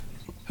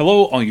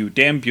Hello, all you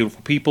damn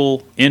beautiful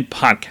people in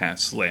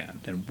podcast land,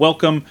 and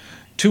welcome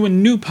to a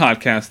new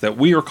podcast that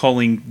we are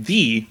calling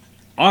the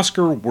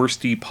Oscar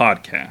Worsty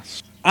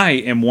Podcast. I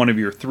am one of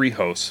your three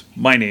hosts.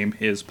 My name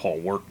is Paul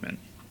Workman.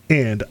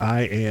 And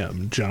I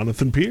am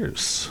Jonathan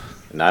Pierce.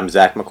 And I'm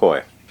Zach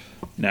McCoy.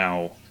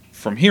 Now,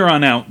 from here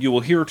on out, you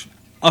will hear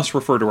us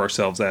refer to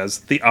ourselves as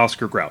the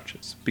Oscar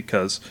Grouches,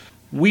 because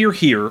we are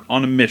here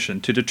on a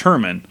mission to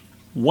determine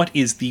what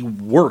is the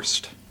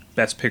worst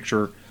Best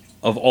Picture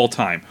of all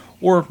time,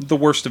 or the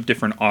worst of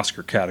different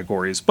Oscar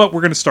categories, but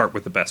we're going to start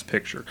with the Best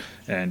Picture,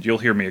 and you'll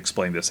hear me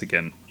explain this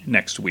again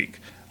next week.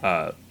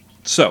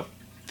 So,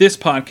 this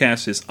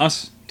podcast is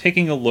us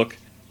taking a look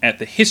at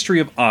the history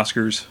of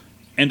Oscars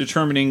and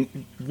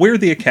determining where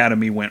the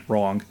Academy went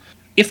wrong,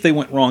 if they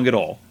went wrong at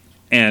all,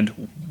 and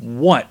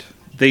what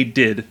they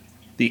did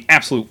the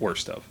absolute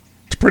worst of.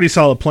 It's a pretty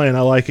solid plan.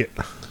 I like it.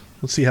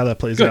 Let's see how that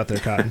plays out there,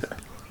 Cotton.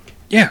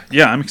 Yeah,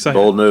 I'm excited.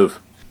 Bold move.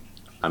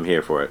 I'm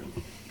here for it.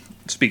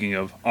 Speaking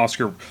of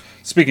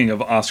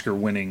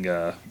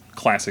Oscar-winning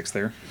classics,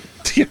 there.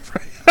 Yeah,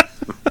 right.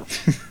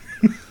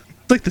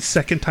 It's like the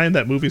second time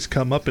that movie's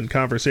come up in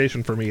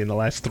conversation for me in the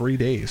last 3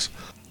 days.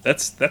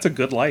 That's a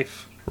good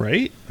life,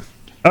 right?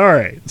 All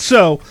right.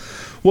 So,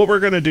 what we're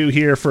going to do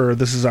here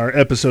this is our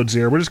episode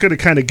 0. We're just going to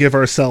kind of give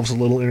ourselves a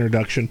little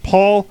introduction.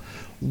 Paul,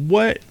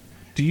 what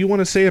do you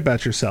want to say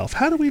about yourself?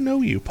 How do we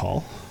know you,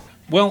 Paul?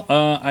 Well,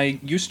 I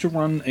used to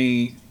run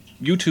a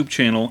YouTube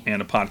channel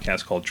and a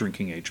podcast called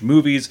Drinking Age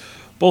Movies,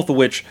 both of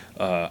which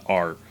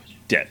are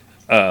dead.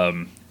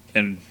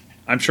 And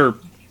I'm sure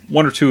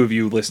one or two of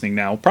you listening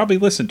now probably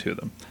listen to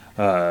them.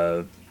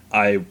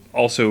 I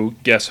also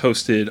guest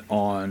hosted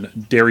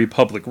on Dairy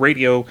Public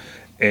Radio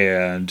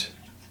and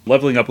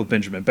Leveling Up with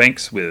Benjamin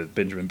Banks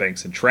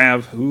and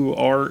Trav, who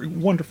are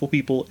wonderful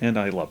people, and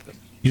I love them.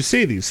 You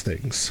say these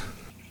things,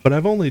 but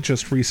I've only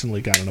just recently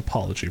got an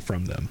apology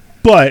from them.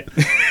 But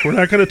we're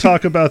not going to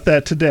talk about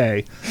that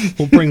today.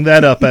 We'll bring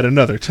that up at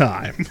another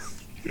time.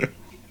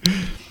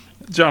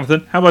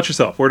 Jonathan, how about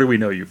yourself? Where do we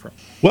know you from?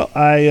 Well,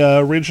 I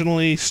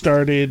originally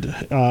started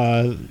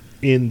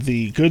in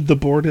the Good, the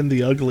Bored, and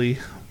the Ugly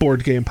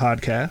board game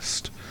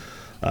podcast.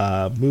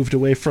 Moved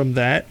away from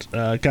that.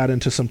 Got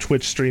into some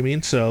Twitch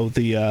streaming. So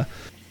the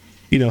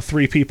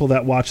 3 people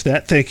that watch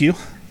that, thank you,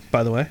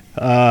 by the way.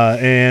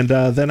 And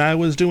then I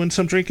was doing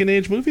some Drinking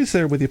Age Movies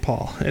there with you,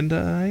 Paul. And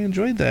I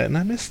enjoyed that, and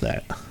I missed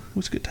that. It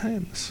was good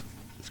times.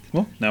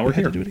 Well, now we're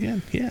here to do it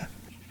again. Yeah.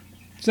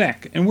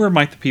 Zach, and where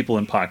might the people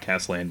in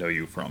podcast land know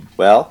you from?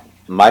 Well,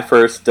 my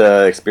first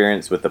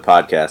experience with the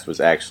podcast was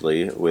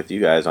actually with you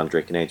guys on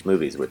Drinking Age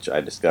Movies, which I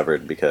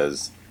discovered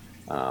because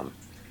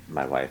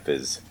my wife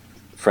is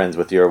friends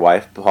with your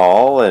wife,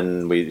 Paul,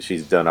 and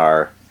she's done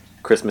our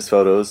Christmas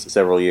photos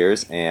several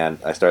years, and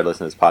I started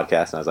listening to this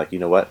podcast, and I was like, you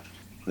know what?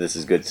 This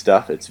is good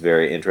stuff. It's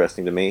very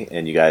interesting to me,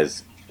 and you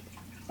guys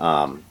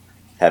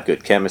have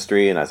good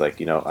chemistry, and I was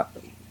like,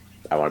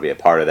 I want to be a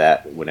part of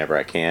that whenever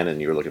I can,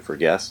 and you were looking for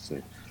guests,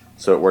 and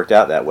so it worked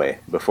out that way.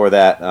 Before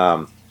that,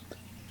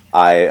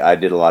 I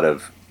did a lot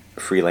of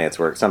freelance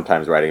work,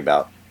 sometimes writing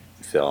about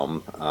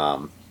film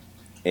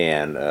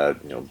and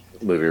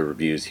movie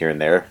reviews here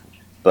and there.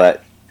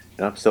 But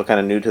I'm still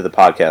kind of new to the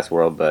podcast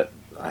world, but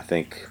I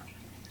think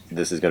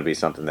this is going to be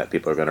something that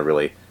people are going to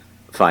really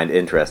find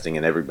interesting,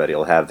 and everybody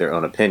will have their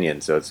own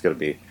opinion, so it's going to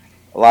be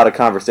a lot of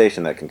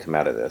conversation that can come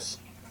out of this.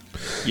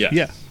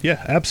 Yeah,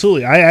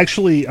 absolutely. I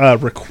actually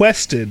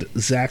requested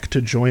Zach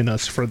to join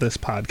us for this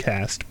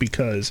podcast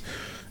because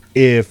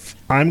if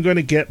I'm going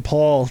to get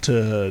Paul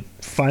to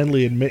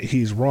finally admit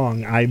he's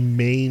wrong, I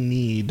may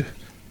need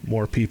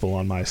more people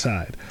on my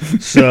side.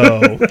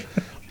 So,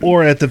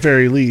 or at the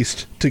very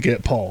least, to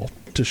get Paul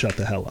to shut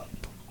the hell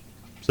up.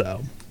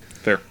 So,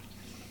 fair.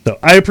 So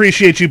I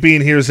appreciate you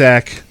being here,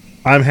 Zach.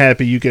 I'm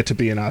happy you get to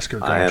be an Oscar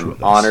Grouch I with us.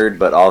 am honored,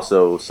 but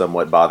also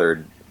somewhat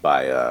bothered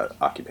by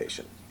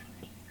occupation.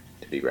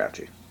 Be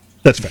grouchy.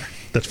 That's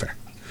fair.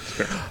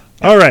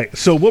 All right,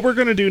 so what we're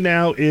going to do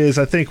now is,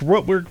 I think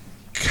what we're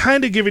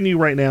kind of giving you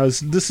right now is,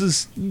 this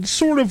is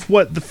sort of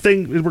what the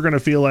thing we're going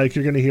to feel like.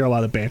 You're going to hear a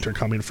lot of banter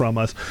coming from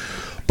us,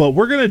 but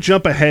we're going to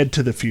jump ahead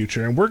to the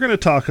future, and we're going to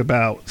talk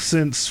about,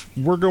 since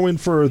we're going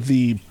for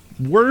the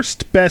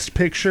worst Best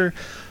Picture,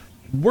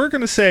 we're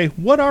going to say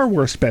what our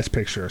worst Best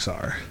Pictures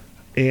are.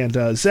 And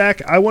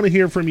Zach, I want to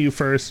hear from you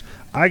first.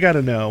 I got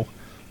to know,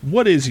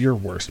 what is your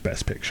worst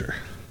Best Picture?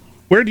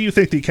 Where do you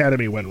think the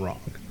Academy went wrong?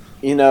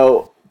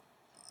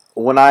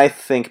 When I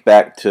think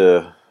back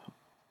to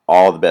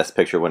all the Best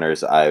Picture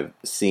winners I've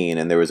seen,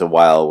 and there was a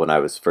while when I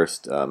was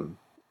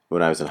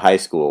when I was in high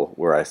school,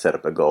 where I set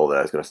up a goal that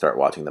I was going to start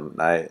watching them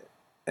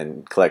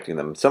and collecting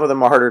them. Some of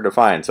them are harder to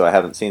find, so I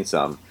haven't seen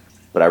some.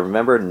 But I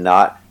remember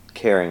not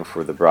caring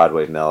for the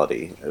Broadway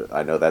Melody.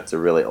 I know that's a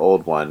really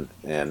old one,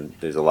 and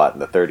there's a lot in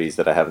the 30s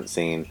that I haven't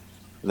seen.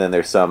 And then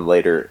there's some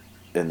later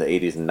in the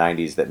 80s and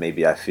 90s that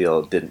maybe I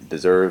feel didn't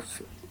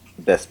deserve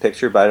Best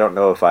Picture, but I don't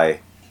know if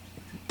I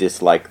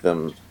dislike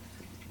them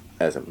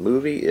as a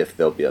movie, if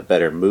they'll be a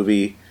better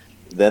movie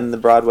than the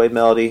Broadway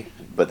Melody,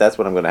 but that's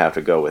what I'm going to have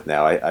to go with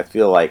now. I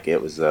feel like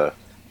it was a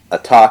a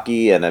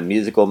talkie and a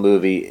musical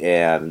movie,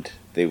 and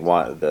they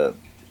want the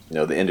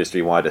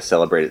industry wanted to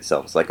celebrate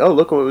itself. It's like, oh,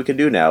 look what we can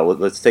do now.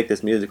 Let's take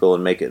this musical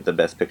and make it the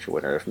Best Picture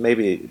winner. If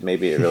maybe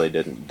it really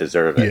didn't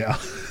deserve it. Yeah.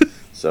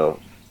 So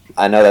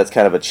I know that's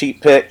kind of a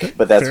cheap pick,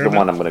 but that's Fair the enough.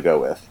 one I'm going to go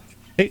with.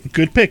 Hey,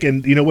 good pick.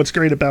 And you know what's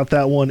great about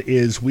that one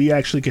is we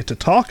actually get to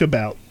talk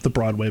about the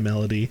Broadway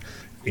Melody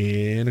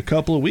in a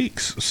couple of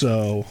weeks.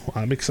 So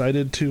I'm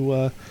excited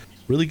to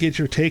really get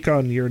your take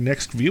on your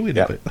next viewing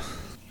of it.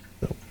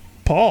 So,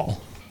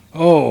 Paul.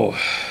 Oh,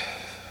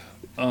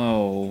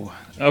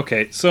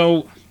 okay.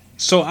 So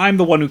I'm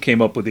the one who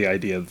came up with the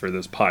idea for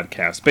this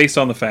podcast based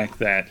on the fact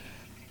that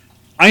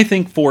I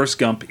think Forrest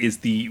Gump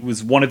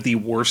was one of the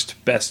worst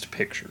Best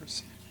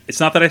Pictures. It's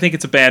not that I think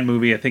it's a bad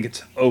movie. I think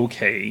it's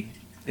okay.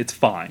 It's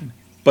fine.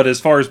 But as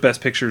far as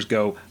Best Pictures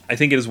go, I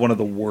think it is one of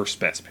the worst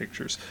Best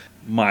Pictures.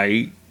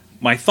 My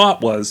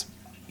thought was,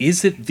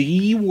 is it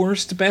the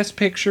worst Best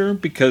Picture?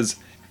 Because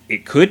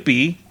it could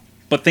be,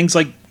 but things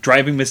like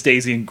Driving Miss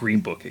Daisy and Green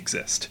Book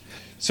exist.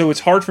 So it's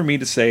hard for me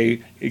to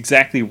say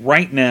exactly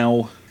right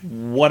now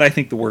what I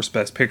think the worst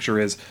Best Picture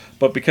is,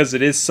 but because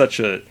it is such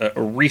a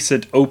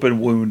recent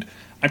open wound,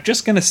 I'm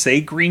just going to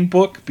say Green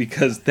Book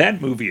because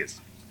that movie is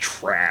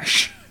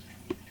trash.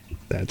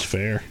 That's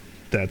fair.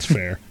 That's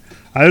fair.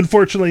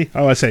 Unfortunately,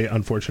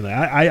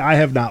 I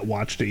have not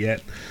watched it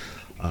yet,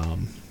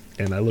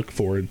 and I look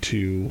forward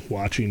to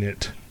watching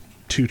it,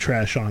 to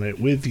trash on it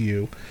with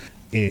you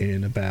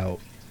in about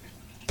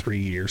 3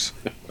 years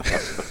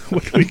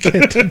when we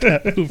get to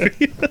that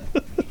movie.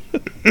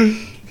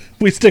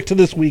 We stick to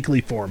this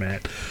weekly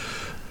format.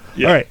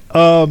 Yeah.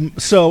 All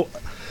right. So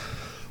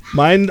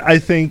mine, I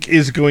think,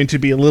 is going to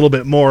be a little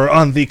bit more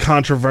on the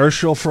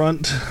controversial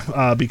front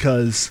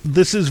because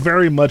this is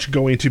very much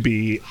going to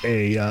be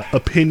a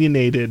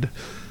opinionated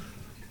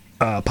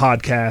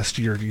podcast.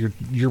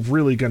 You're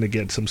really going to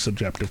get some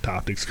subjective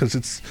topics because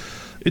it's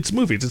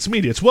movies, it's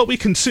media, it's what we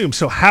consume.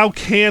 So how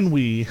can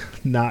we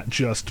not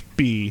just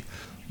be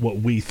what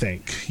we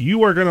think?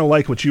 You are going to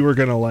like what you are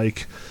going to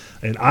like,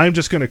 and I'm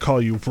just going to call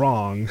you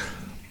wrong.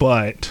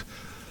 But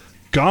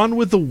Gone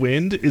with the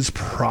Wind is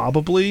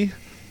probably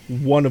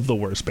one of the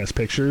worst Best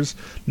Pictures,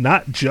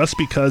 not just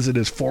because it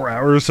is 4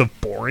 hours of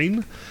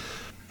boring,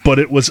 but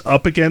it was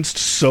up against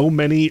so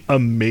many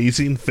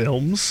amazing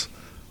films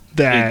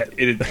that...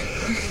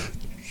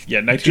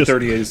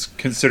 1938 is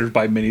considered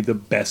by many the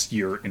best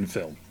year in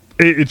film.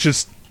 I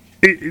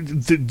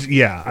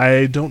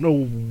don't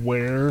know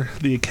where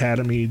the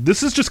Academy...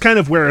 This is just kind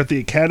of where the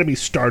Academy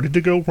started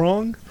to go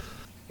wrong,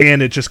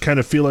 and it just kind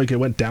of feel like it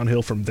went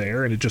downhill from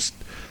there, and it just...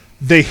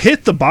 They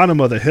hit the bottom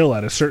of the hill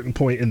at a certain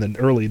point in the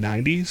early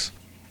 90s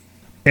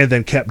and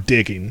then kept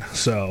digging.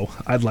 So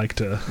I'd like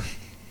to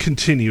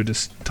continue to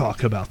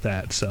talk about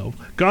that. So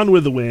Gone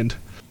with the Wind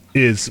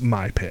is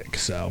my pick.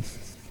 So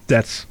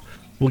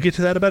we'll get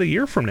to that about a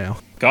year from now.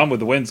 Gone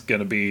with the Wind's going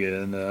to be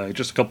in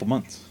just a couple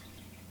months.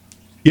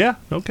 Yeah.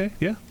 Okay.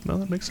 Yeah. No,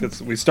 that makes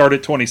sense. We start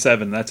at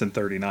 27. That's in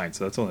 39.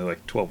 So that's only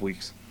like 12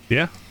 weeks.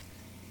 Yeah.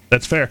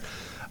 That's fair.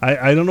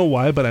 I don't know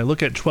why, but I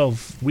look at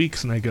 12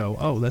 weeks and I go,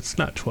 oh, that's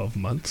not 12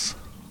 months.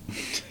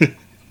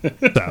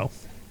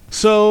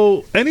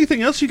 So,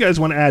 anything else you guys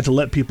want to add to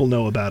let people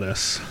know about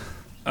us?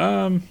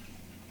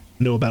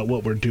 Know about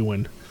what we're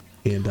doing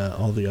and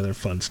all the other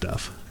fun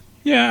stuff.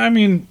 Yeah, I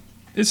mean,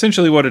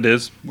 essentially what it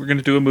is, we're going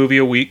to do a movie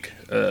a week.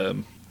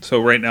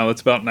 So right now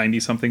it's about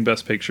 90-something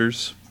Best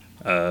Pictures.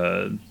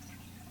 We'll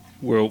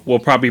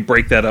probably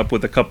break that up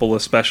with a couple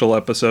of special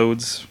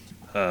episodes,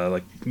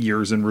 like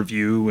years in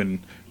review and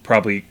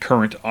probably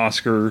current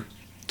Oscar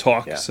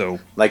talk. Yeah.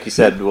 So, like you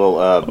said, we'll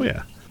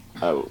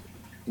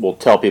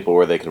tell people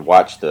where they can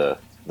watch the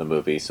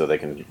movie so they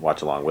can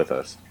watch along with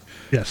us.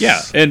 Yes. Yeah,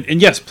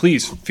 and yes,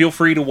 please feel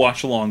free to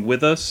watch along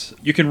with us.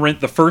 You can rent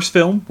the first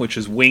film, which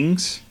is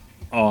Wings,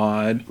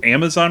 on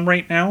Amazon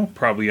right now,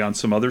 probably on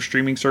some other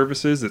streaming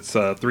services. It's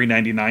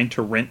 $3.99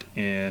 to rent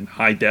in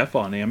high def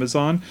on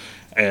Amazon.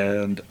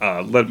 And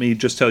let me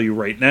just tell you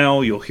right now,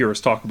 you'll hear us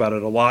talk about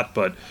it a lot,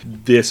 but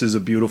this is a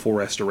beautiful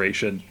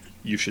restoration.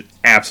 You should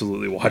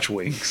absolutely watch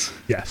Wings.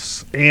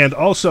 Yes. And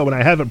also, and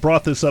I haven't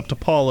brought this up to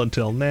Paul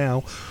until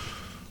now,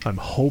 I'm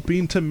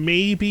hoping to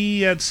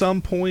maybe at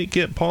some point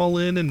get Paul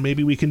in and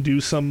maybe we can do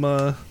some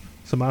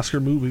Oscar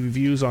movie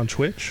reviews on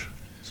Twitch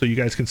so you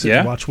guys can sit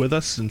and watch with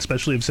us, and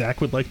especially if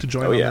Zach would like to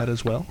join on that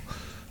as well.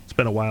 It's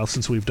been a while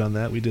since we've done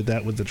that. We did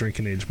that with the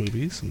Drinking Age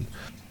movies, and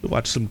we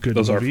watched some good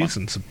movies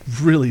and some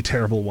really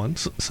terrible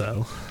ones.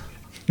 So...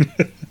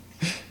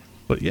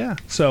 But yeah,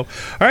 so, all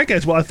right,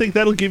 guys. Well, I think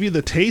that'll give you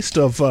the taste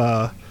of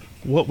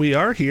what we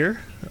are here.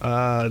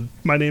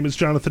 My name is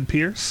Jonathan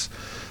Pierce.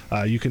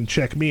 You can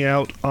check me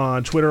out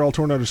on Twitter,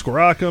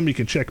 _Occam. You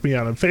can check me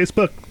out on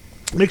Facebook.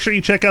 Make sure you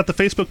check out the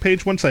Facebook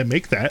page once I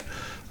make that.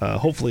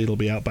 Hopefully it'll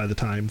be out by the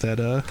time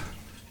that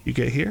you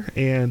get here.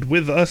 And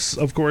with us,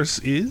 of course,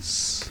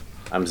 is...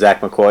 I'm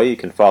Zach McCoy. You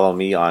can follow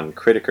me on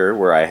Critiker,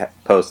 where I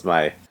post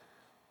my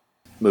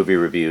movie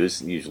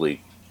reviews,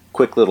 usually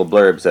quick little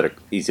blurbs that are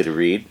easy to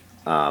read.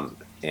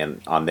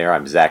 And on there,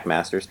 I'm Zach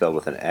Master, spelled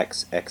with an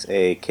X,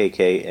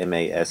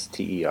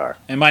 Xakkmaster.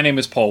 And my name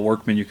is Paul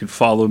Workman. You can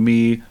follow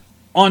me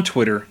on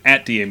Twitter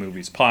at DA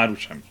Movies Pod,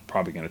 which I'm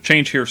probably going to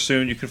change here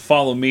soon. You can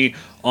follow me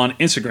on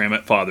Instagram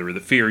at Father of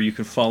the Fear. You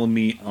can follow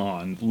me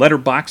on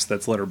Letterboxd.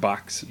 That's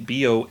Letterboxd,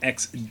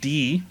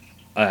 BOXD,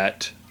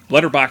 at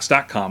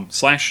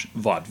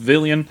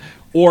letterboxd.com/vaudevillian.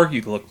 Or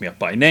you can look me up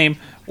by name.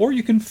 Or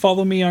you can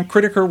follow me on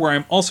Critiker, where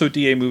I'm also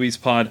DA Movies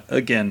Pod.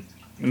 Again,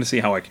 I'm going to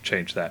see how I can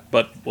change that,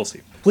 but we'll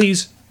see.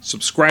 Please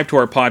subscribe to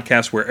our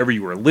podcast wherever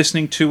you are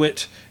listening to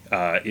it.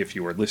 If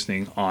you are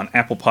listening on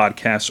Apple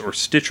Podcasts or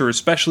Stitcher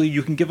especially,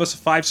 you can give us a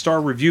 5-star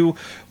review.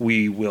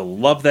 We will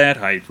love that.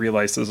 I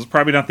realize this is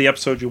probably not the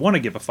episode you want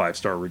to give a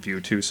 5-star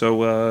review to,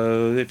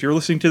 so if you're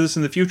listening to this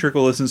in the future,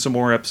 go listen to some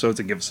more episodes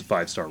and give us a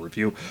 5-star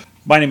review.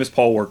 My name is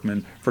Paul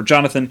Workman. For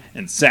Jonathan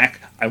and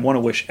Zach, I want to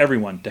wish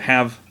everyone to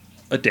have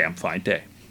a damn fine day.